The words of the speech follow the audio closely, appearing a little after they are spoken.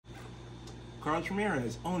Carlos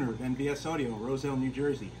Ramirez, owner of NVS Audio, Roselle, New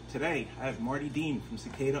Jersey. Today, I have Marty Dean from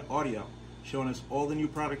Cicada Audio showing us all the new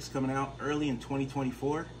products coming out early in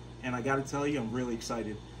 2024, and I gotta tell you, I'm really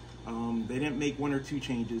excited. They didn't make one or two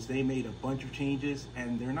changes, they made a bunch of changes,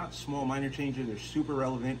 and they're not small minor changes, they're super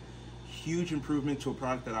relevant, huge improvement to a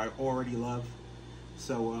product that I already love.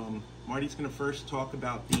 So Marty's gonna first talk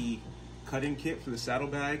about the cut-in kit for the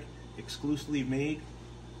saddlebag, exclusively made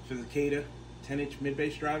for the Cicada 10-inch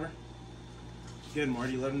mid-bass driver. Again,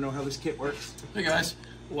 Marty, let them know how this kit works. Hey guys,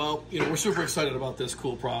 well, we're super excited about this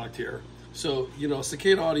cool product here. So,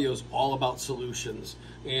 Cicada Audio is all about solutions,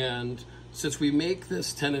 and since we make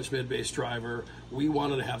this 10-inch mid-bass driver, we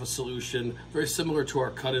wanted to have a solution very similar to our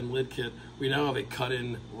cut-in lid kit. We now have a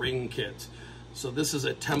cut-in ring kit. So this is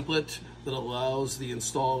a template that allows the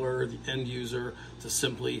installer, the end user, to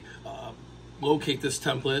simply locate this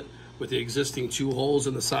template with the existing 2 holes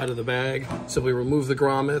in the side of the bag. Simply remove the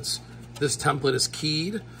grommets. This template is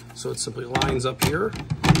keyed, so it simply lines up here.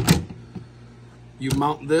 You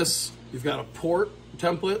mount this. You've got a port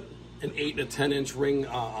template, an 8 and a 10-inch ring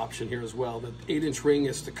option here as well. The 8-inch ring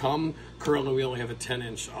is to come. Currently, we only have a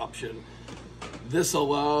 10-inch option. This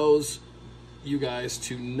allows you guys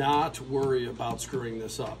to not worry about screwing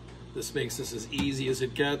this up. This makes this as easy as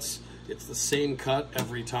it gets. It's the same cut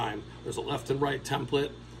every time. There's a left and right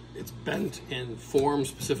template. It's bent in form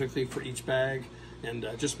specifically for each bag, and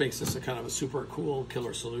just makes this a kind of a super cool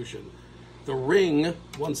killer solution. The ring,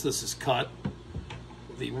 once this is cut,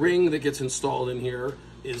 the ring that gets installed in here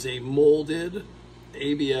is a molded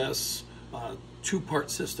ABS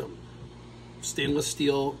 2-part system. Stainless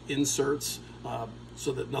steel inserts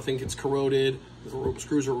so that nothing gets corroded. The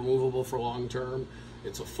screws are removable for long term.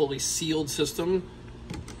 It's a fully sealed system.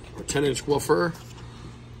 Our 10-inch woofer.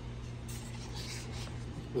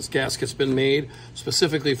 This gasket's been made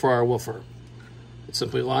specifically for our woofer. It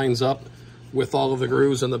simply lines up with all of the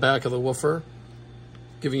grooves in the back of the woofer,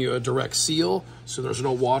 giving you a direct seal, so there's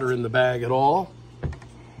no water in the bag at all.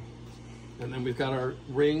 And then we've got our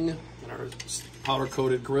ring and our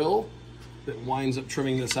powder-coated grill that winds up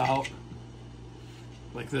trimming this out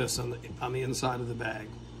like this on the inside of the bag.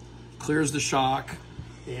 Clears the shock,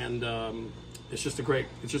 and it's just a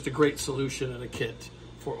great solution and a kit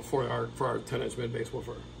for our 10-inch mid-bass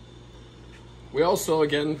woofer. We also,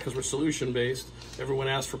 again, because we're solution-based, everyone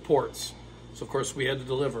asked for ports, so of course we had to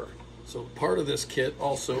deliver. So part of this kit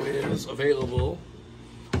also is available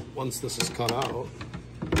once this is cut out.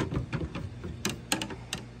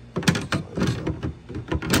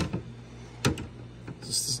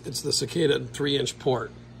 It's the Cicada 3-inch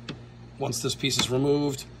port. Once this piece is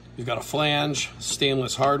removed, you've got a flange,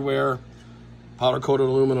 stainless hardware, powder-coated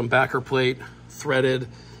aluminum backer plate, threaded.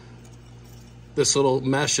 This little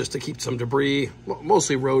mesh is to keep some debris,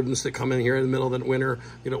 mostly rodents that come in here in the middle of the winter.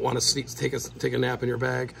 You don't want to take a nap in your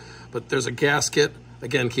bag. But there's a gasket,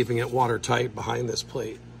 again, keeping it watertight behind this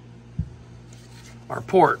plate. Our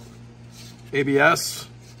port, ABS,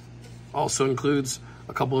 also includes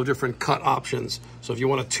a couple of different cut options. So if you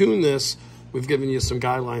want to tune this, we've given you some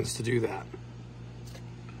guidelines to do that.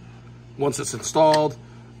 Once it's installed,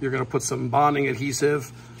 you're going to put some bonding adhesive.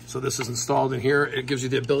 So this is installed in here. It gives you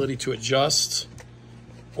the ability to adjust,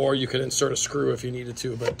 or you can insert a screw if you needed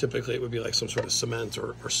to, but typically it would be like some sort of cement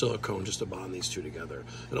or silicone just to bond these two together.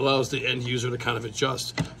 It allows the end user to kind of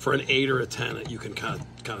adjust. For an 8 or a 10, you can kind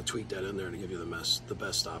of tweak that in there to give you the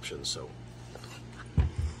best options. So,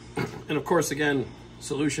 and of course, again,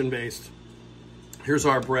 solution-based. Here's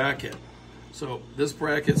our bracket. So this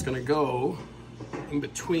bracket's going to go in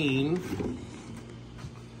between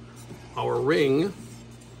our ring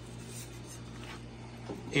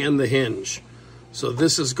and the hinge. So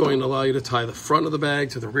this is going to allow you to tie the front of the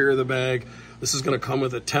bag to the rear of the bag. This is going to come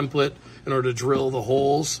with a template in order to drill the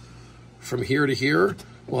holes from here to here.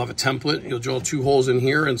 We'll have a template. You'll drill 2 holes in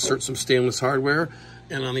here, insert some stainless hardware,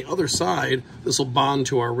 and on the other side, this will bond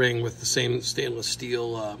to our ring with the same stainless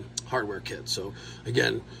steel hardware kit. So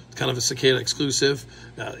again, it's kind of a Cicada exclusive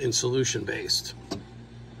in solution based.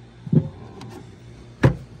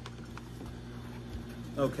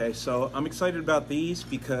 Okay, so I'm excited about these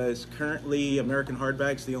because currently American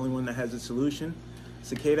Hardbag's the only one that has a solution.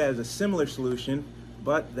 Cicada has a similar solution,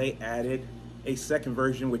 but they added a second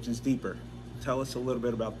version which is deeper. Tell us a little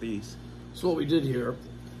bit about these. So what we did here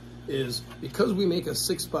is, because we make a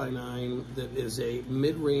 6x9 that is a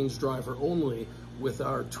mid-range driver only with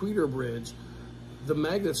our tweeter bridge, the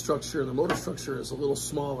magnet structure and the motor structure is a little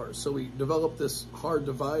smaller. So we developed this hard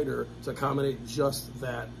divider to accommodate just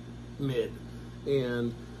that mid.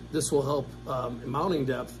 And this will help in mounting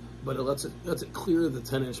depth, but it lets it clear the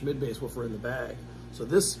 10-inch mid-bass woofer in the bag. So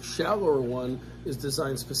this shallower one is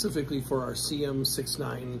designed specifically for our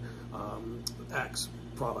CM69X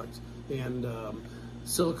product. And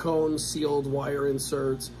silicone sealed wire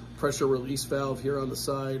inserts, pressure release valve here on the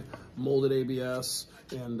side, molded ABS,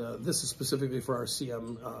 and this is specifically for our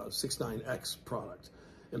CM69X product.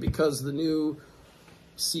 And because the new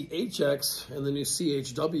CHX and the new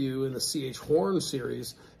CHW and the CH Horn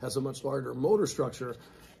series has a much larger motor structure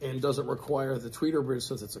and doesn't require the tweeter bridge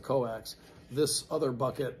since it's a coax, this other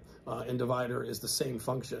bucket and divider is the same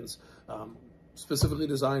functions, specifically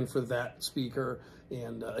designed for that speaker.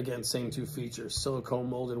 And again, same two features, silicone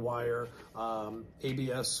molded wire,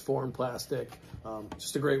 ABS formed plastic.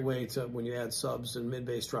 Just a great way to, when you add subs and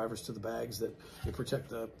mid-bass drivers to the bags, that you protect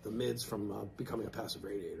the mids from becoming a passive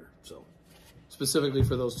radiator. So specifically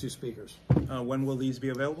for those two speakers. When will these be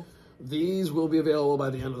available? These will be available by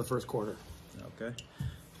the end of the first quarter. Okay.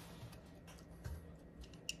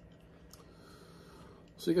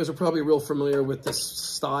 So you guys are probably real familiar with this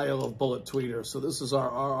style of bullet tweeter. So this is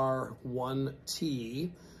our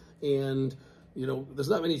RR1T, and you know, there's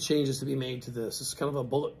not many changes to be made to this. It's kind of a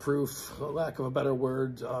bulletproof, for lack of a better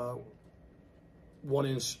word,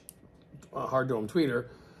 1-inch hard dome tweeter.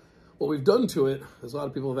 What we've done to it, as a lot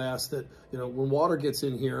of people have asked, that you know, when water gets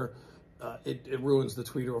in here, it ruins the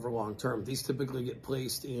tweeter over long term. These typically get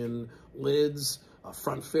placed in lids,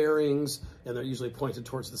 front fairings, and they're usually pointed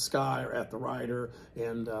towards the sky or at the rider,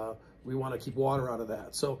 and we want to keep water out of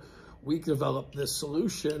that. So we developed this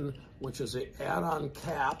solution, which is an add-on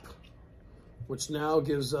cap, which now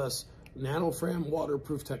gives us nanoframe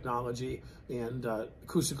waterproof technology and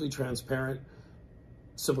acoustically transparent,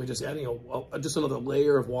 simply just adding just another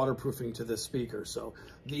layer of waterproofing to this speaker. So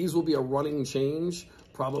these will be a running change,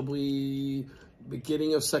 probably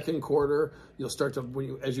beginning of second quarter. You'll start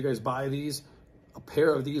to, as you guys buy these, a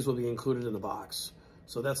pair of these will be included in the box.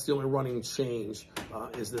 So that's the only running change,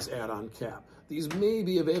 is this add-on cap. These may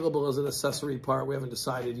be available as an accessory part. We haven't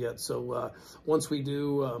decided yet. So once we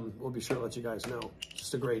do, we'll be sure to let you guys know.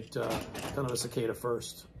 Just a great kind of a Cicada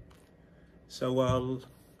first. So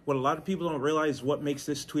what a lot of people don't realize what makes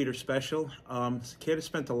this tweeter special. Cicada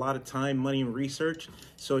spent a lot of time, money, and research.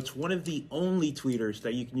 So it's one of the only tweeters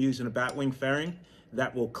that you can use in a batwing fairing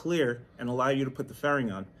that will clear and allow you to put the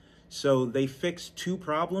fairing on. So they fixed two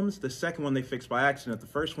problems. The second one they fixed by accident. The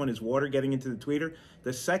first one is water getting into the tweeter.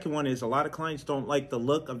 The second one is a lot of clients don't like the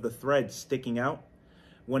look of the thread sticking out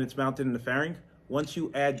when it's mounted in the fairing. Once you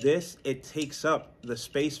add this, it takes up the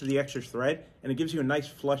space for the extra thread and it gives you a nice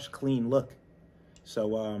flush, clean look.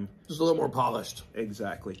 So just a little more polished.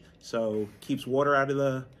 Exactly. So keeps water out of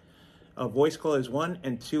the voice coil is one,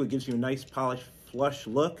 and two, it gives you a nice polished, flush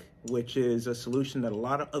look, which is a solution that a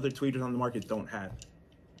lot of other tweeters on the market don't have.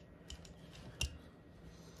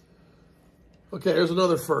 Okay, here's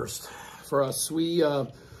another first for us. We, you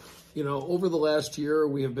know, over the last year,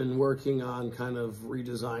 we have been working on kind of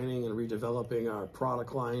redesigning and redeveloping our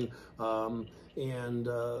product line.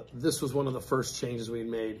 This was one of the first changes we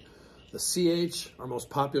made. The CH, our most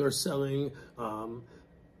popular selling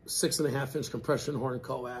 6.5-inch compression horn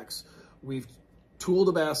coax. We've tooled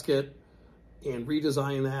a basket and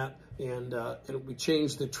redesigned that, and we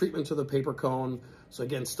changed the treatment to the paper cone. So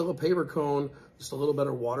again, still a paper cone, just a little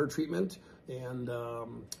better water treatment. And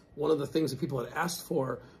one of the things that people had asked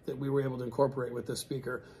for that we were able to incorporate with this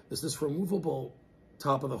speaker is this removable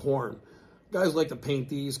top of the horn. Guys like to paint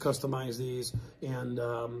these, customize these, and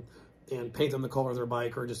paint them the color of their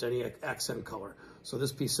bike or just any accent color. So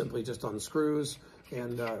this piece simply just unscrews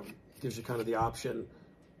and gives you kind of the option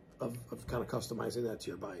of kind of customizing that to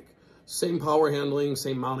your bike. Same power handling,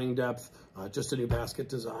 same mounting depth, just a new basket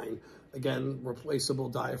design. Again, replaceable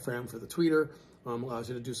diaphragm for the tweeter. Allows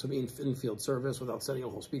you to do some infield service without setting a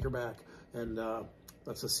whole speaker back. And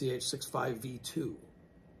that's a CH65V2.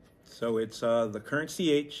 So it's the current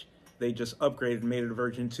CH. They just upgraded and made it a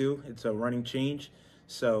version 2. It's a running change.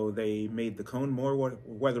 So they made the cone more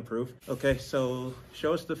weatherproof. Okay, so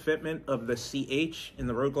show us the fitment of the CH in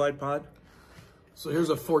the Road Glide pod. So here's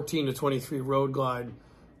a 14 to 23 Road Glide. You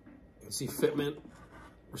can see fitment.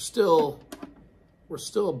 We're still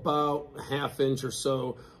about a ½ inch or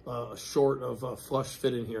so short of a flush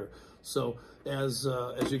fit in here. So as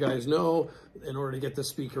you guys know, in order to get the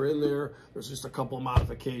speaker in there, there's just a couple of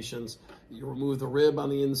modifications. You remove the rib on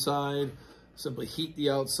the inside, simply heat the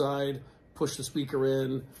outside, push the speaker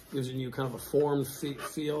in, gives you kind of a formed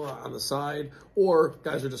feel on the side, or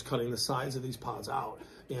guys are just cutting the sides of these pods out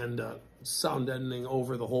and sound deadening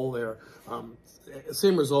over the hole there.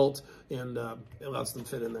 Same result, and it lets them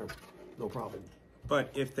fit in there, no problem.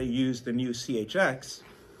 But if they use the new CHX,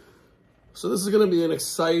 so this is going to be an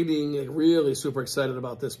exciting, really super excited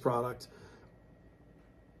about this product.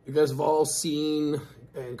 You guys have all seen,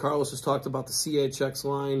 and Carlos has talked about the CHX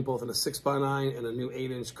line, both in a 6x9 and a new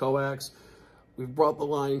 8-inch coax. We've brought the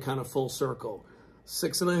line kind of full circle.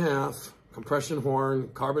 6.5, compression horn,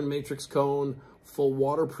 carbon matrix cone, full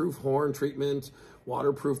waterproof horn treatment,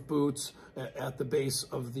 waterproof boots at the base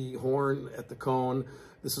of the horn, at the cone.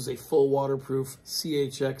 This is a full waterproof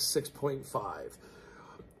CHX 6.5. A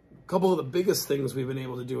couple of the biggest things we've been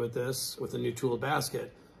able to do with this, with the new tooled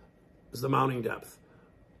basket, is the mounting depth.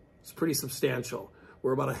 It's pretty substantial.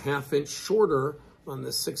 We're about a 1/2 inch shorter on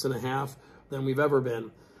this 6.5 than we've ever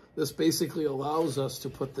been. This basically allows us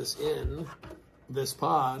to put this in this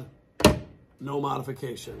pod, no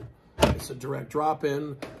modification. It's a direct drop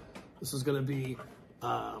in. This is going to be,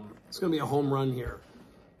 it's going to be a home run here.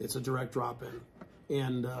 It's a direct drop in.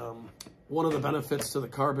 And one of the benefits to the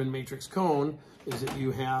carbon matrix cone is that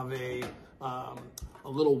you have a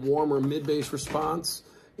little warmer mid-bass response.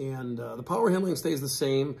 And the power handling stays the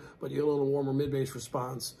same, but you get a little warmer mid-bass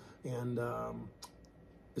response, and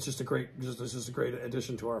it's just a great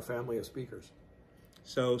addition to our family of speakers.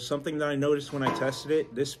 So something that I noticed when I tested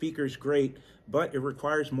it, this speaker is great, but it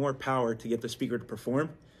requires more power to get the speaker to perform.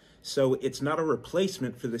 So it's not a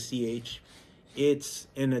replacement for the CH. It's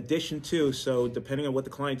an addition to, so depending on what the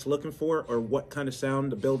client's looking for or what kind of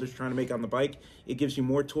sound the builder's trying to make on the bike, it gives you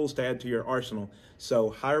more tools to add to your arsenal.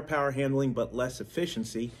 So higher power handling, but less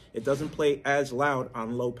efficiency. It doesn't play as loud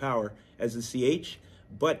on low power as the CH,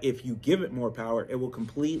 but if you give it more power, it will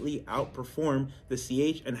completely outperform the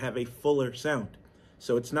CH and have a fuller sound.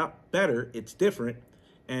 So it's not better, it's different.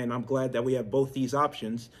 And I'm glad that we have both these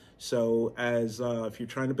options. So as if you're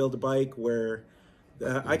trying to build a bike where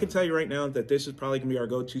I can tell you right now that this is probably gonna be our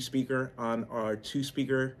go-to speaker on our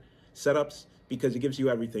 2-speaker setups, because it gives you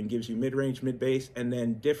everything. It gives you mid-range, mid-bass, and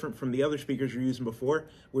then different from the other speakers you're using before,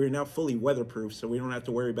 we're now fully weatherproof, so we don't have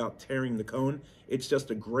to worry about tearing the cone. It's just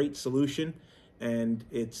a great solution, and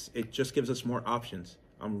it just gives us more options.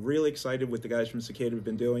 I'm really excited what the guys from Cicada have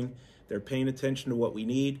been doing. They're paying attention to what we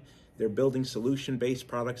need. They're building solution-based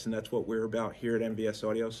products, and that's what we're about here at MVS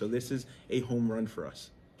Audio, so this is a home run for us.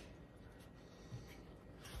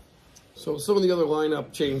 So some of the other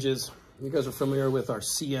lineup changes, you guys are familiar with our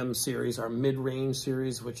CM series, our mid-range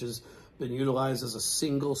series, which has been utilized as a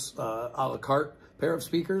single a la carte pair of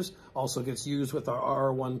speakers. Also gets used with our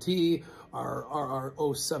RR1T, our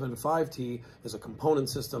RR075T as a component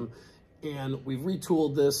system. And we've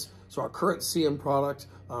retooled this, so our current CM product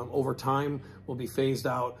over time will be phased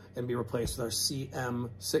out and be replaced with our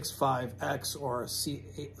CM65X or our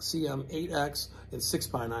CM8X and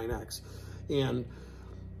 6x9X. And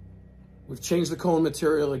we've changed the cone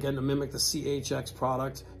material again to mimic the CHX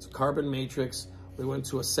product. It's a carbon matrix. We went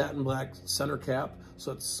to a satin black center cap,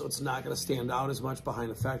 so it's not going to stand out as much behind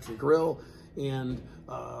a factory grill, and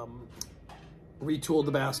retooled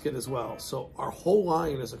the basket as well. So our whole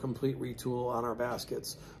line is a complete retool on our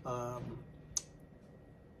baskets. And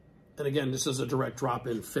again, this is a direct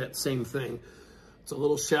drop-in fit, same thing. It's a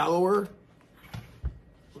little shallower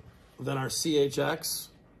than our CHX.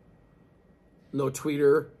 No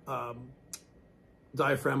tweeter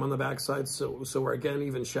diaphragm on the backside, so we're again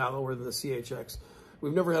even shallower than the CHX.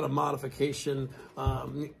 We've never had a modification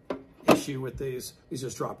issue with these. These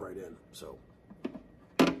just drop right in. So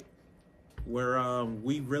where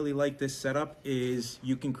we really like this setup is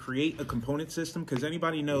you can create a component system, because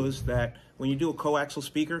anybody knows that when you do a coaxial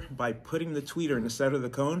speaker, by putting the tweeter in the center of the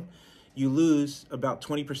cone, you lose about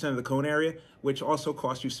 20% of the cone area, which also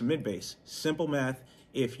costs you some mid-bass. Simple math.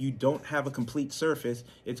 If you don't have a complete surface,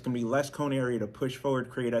 it's going to be less cone area to push forward,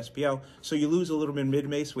 create SPL. So you lose a little bit of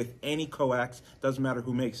mid-bass with any coax, doesn't matter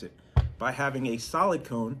who makes it. By having a solid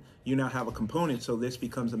cone, you now have a component, so this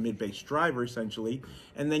becomes a mid-bass driver essentially.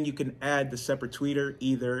 And then you can add the separate tweeter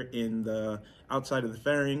either in the outside of the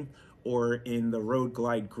fairing or in the road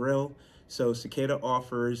glide grill. So Cicada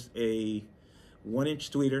offers a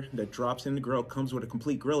 1-inch tweeter that drops in the grill, comes with a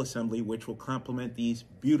complete grill assembly, which will complement these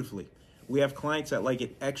beautifully. We have clients that like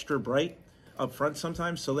it extra bright up front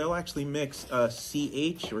sometimes, so they'll actually mix a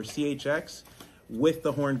CH or CHX with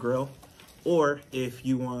the horn grill. Or if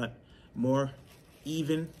you want more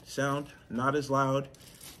even sound, not as loud,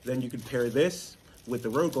 then you can pair this with the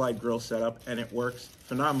road glide grill setup and it works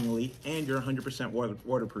phenomenally, and you're 100%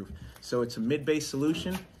 waterproof. So it's a mid-bass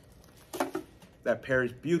solution that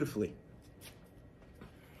pairs beautifully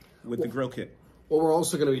with the grill kit. What we're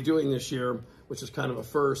also going to be doing this year, which is kind of a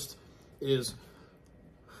first, is,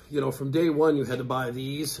 you know, from day one you had to buy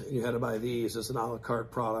these and you had to buy these as an a la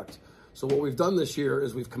carte product. So what we've done this year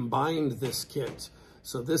is we've combined this kit.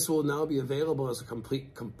 So this will now be available as a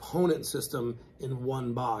complete component system in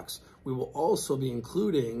one box. We will also be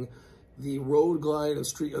including the Road Glide and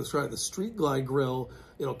the Street Glide grill.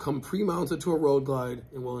 It'll come pre-mounted to a Road Glide,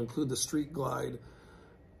 and will include the Street Glide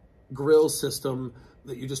grill system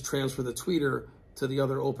that you just transfer the tweeter to the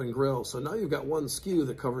other open grill. So now you've got one SKU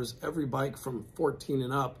that covers every bike from 14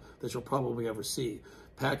 and up that you'll probably ever see.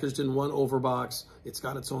 Packaged in one overbox, it's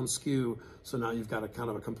got its own SKU, so now you've got a kind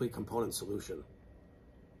of a complete component solution.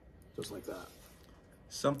 Just like that.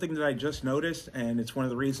 Something that I just noticed, and it's one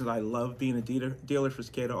of the reasons I love being a dealer for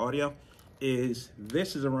Cicada Audio, is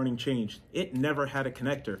this is a running change. It never had a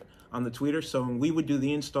connector on the tweeter, so when we would do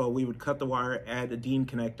the install, we would cut the wire, add a Dean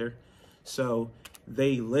connector. So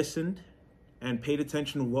they listened and paid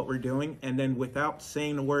attention to what we're doing, and then without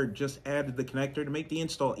saying a word, just added the connector to make the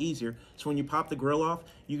install easier. So when you pop the grill off,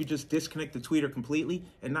 you could just disconnect the tweeter completely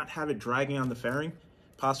and not have it dragging on the fairing,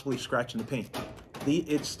 possibly scratching the paint.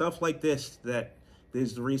 It's stuff like this that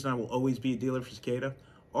is the reason I will always be a dealer for Cicada.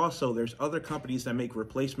 Also, there's other companies that make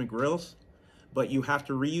replacement grills, but you have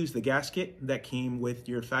to reuse the gasket that came with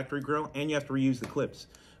your factory grill, and you have to reuse the clips.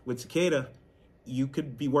 With Cicada, you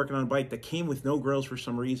could be working on a bike that came with no grills for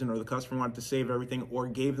some reason, or the customer wanted to save everything or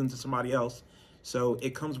gave them to somebody else. So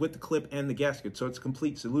it comes with the clip and the gasket, so it's a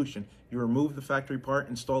complete solution. You remove the factory part,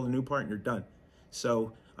 install the new part, and you're done.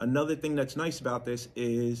 So another thing that's nice about this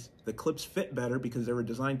is the clips fit better because they were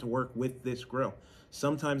designed to work with this grill.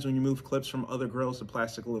 Sometimes when you move clips from other grills, the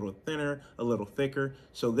plastic a little thinner, a little thicker.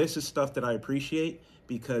 So this is stuff that I appreciate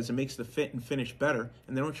because it makes the fit and finish better,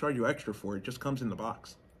 and they don't charge you extra for it. It just comes in the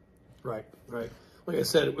box. Right, right. Like I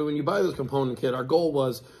said, when you buy this component kit, our goal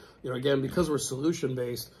was, again, because we're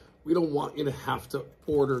solution-based, we don't want you to have to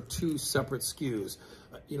order two separate SKUs.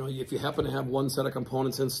 If you happen to have one set of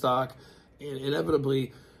components in stock, and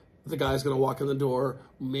inevitably the guy's going to walk in the door,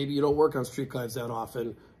 maybe you don't work on Street Glides that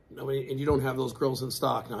often, and you don't have those grills in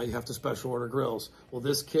stock. Now you have to special order grills. Well,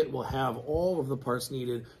 this kit will have all of the parts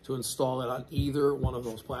needed to install it on either one of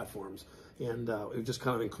those platforms. And we've just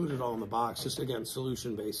kind of included it all in the box, just again,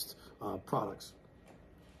 solution-based products.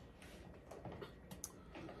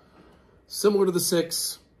 Similar to the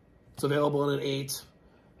 6, it's available in an 8.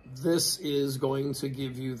 This is going to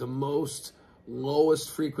give you the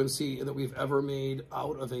lowest frequency that we've ever made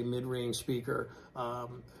out of a mid-range speaker.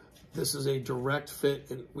 This is a direct fit,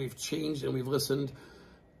 and we've changed and we've listened.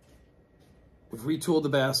 We've retooled the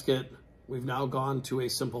basket. We've now gone to a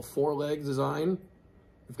simple 4-leg design.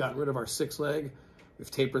 We've gotten rid of our 6-leg. We've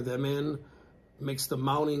tapered them in. Makes the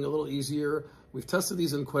mounting a little easier. We've tested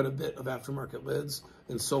these in quite a bit of aftermarket lids,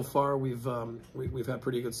 and so far we've had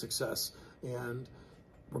pretty good success. And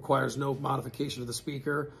requires no modification of the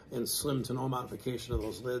speaker and slim to no modification of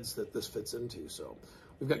those lids that this fits into. So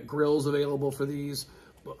we've got grills available for these,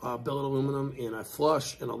 billet aluminum in a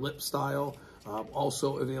flush and a lip style.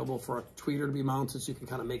 Also available for a tweeter to be mounted, so you can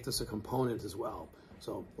kind of make this a component as well.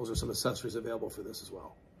 So those are some accessories available for this as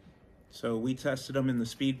well. So we tested them in the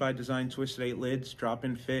Speed by Design Twisted 8 lids,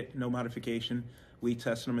 drop-in fit, no modification. We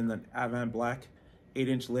tested them in the Avant Black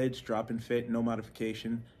 8-inch lids, drop-in fit, no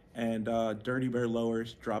modification. And Dirty Bear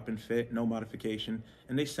lowers, drop-in fit, no modification.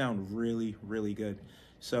 And they sound really, really good.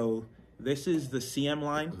 So this is the CM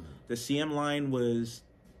line. The CM line was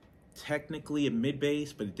technically a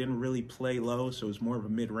mid-bass, but it didn't really play low, so it was more of a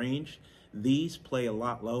mid-range. These play a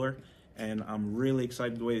lot lower, and I'm really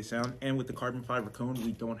excited the way they sound. And with the carbon fiber cone,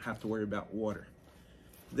 we don't have to worry about water.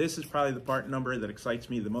 This is probably the part number that excites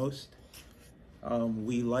me the most.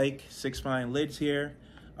 We like 6x9 lids here.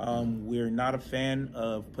 We're not a fan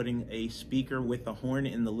of putting a speaker with a horn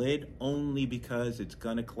in the lid, only because it's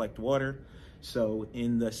gonna collect water. So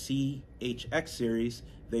in the CHX series,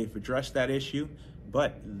 they've addressed that issue,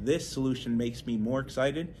 but this solution makes me more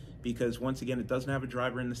excited because once again, it doesn't have a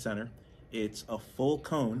driver in the center. It's a full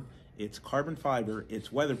cone, it's carbon fiber,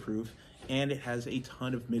 it's weatherproof, and it has a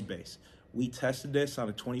ton of mid-bass. We tested this on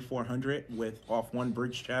a 2400 with off one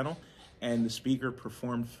bridge channel, and the speaker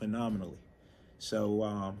performed phenomenally.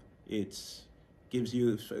 So gives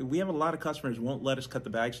you, we have a lot of customers who won't let us cut the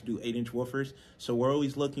bags to do 8-inch woofers. So we're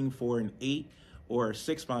always looking for an 8 or a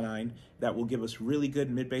 6x9 that will give us really good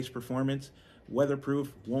mid-bass performance,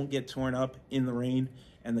 weatherproof, won't get torn up in the rain,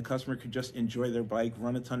 and the customer could just enjoy their bike,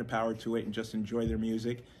 run a ton of power to it, and just enjoy their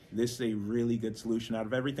music. This is a really good solution. Out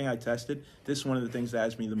of everything I tested, this is one of the things that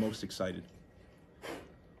has me the most excited.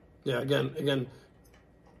 Yeah, again,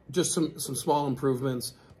 just some small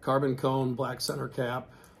improvements. Carbon cone, black center cap,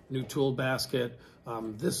 new tool basket.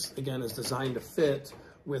 This again is designed to fit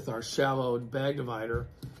with our shallowed bag divider.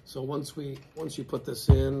 So once you put this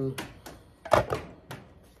in,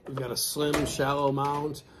 we've got a slim shallow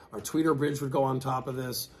mount. Our tweeter bridge would go on top of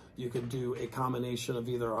this. You could do a combination of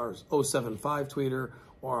either our 075 tweeter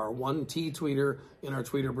or our 1T tweeter in our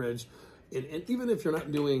tweeter bridge. And even if you're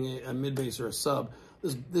not doing a mid-bass or a sub,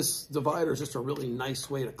 this divider is just a really nice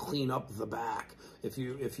way to clean up the back. If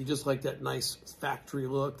you just like that nice factory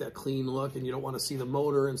look, that clean look, and you don't want to see the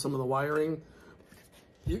motor and some of the wiring,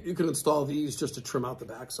 you can install these just to trim out the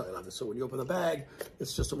backside of it. So when you open the bag,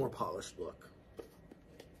 it's just a more polished look.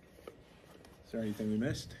 Is there anything we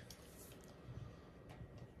missed?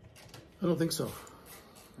 I don't think so.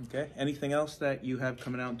 Okay. Anything else that you have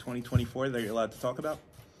coming out in 2024 that you're allowed to talk about?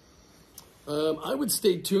 I would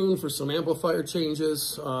stay tuned for some amplifier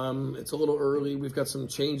changes. It's a little early. We've got some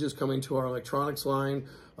changes coming to our electronics line.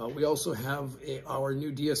 We also have our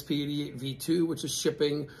new DSP88 V2, which is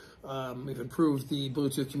shipping. We've improved the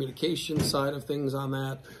Bluetooth communication side of things on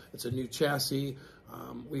that. It's a new chassis.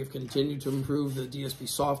 We have continued to improve the DSP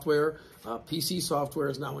software. PC software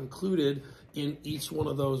is now included in each one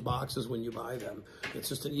of those boxes when you buy them. It's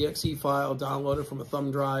just an EXE file, download it from a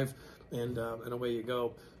thumb drive, and away you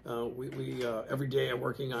go. We every day are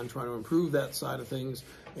working on trying to improve that side of things,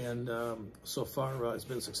 and so far it's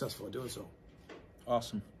been successful in doing so.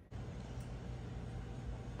 Awesome.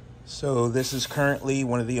 So this is currently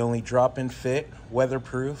one of the only drop-in fit,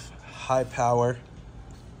 weatherproof, high-power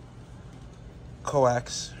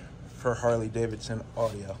coax for Harley-Davidson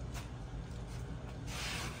audio.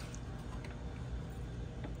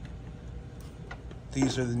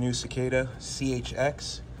 These are the new Cicada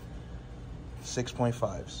CHX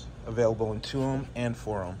 6.5s, available in 2-ohm and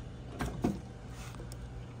 4-ohm.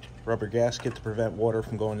 Rubber gasket to prevent water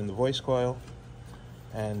from going in the voice coil,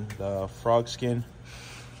 and the frog skin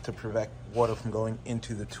to prevent water from going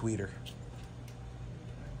into the tweeter.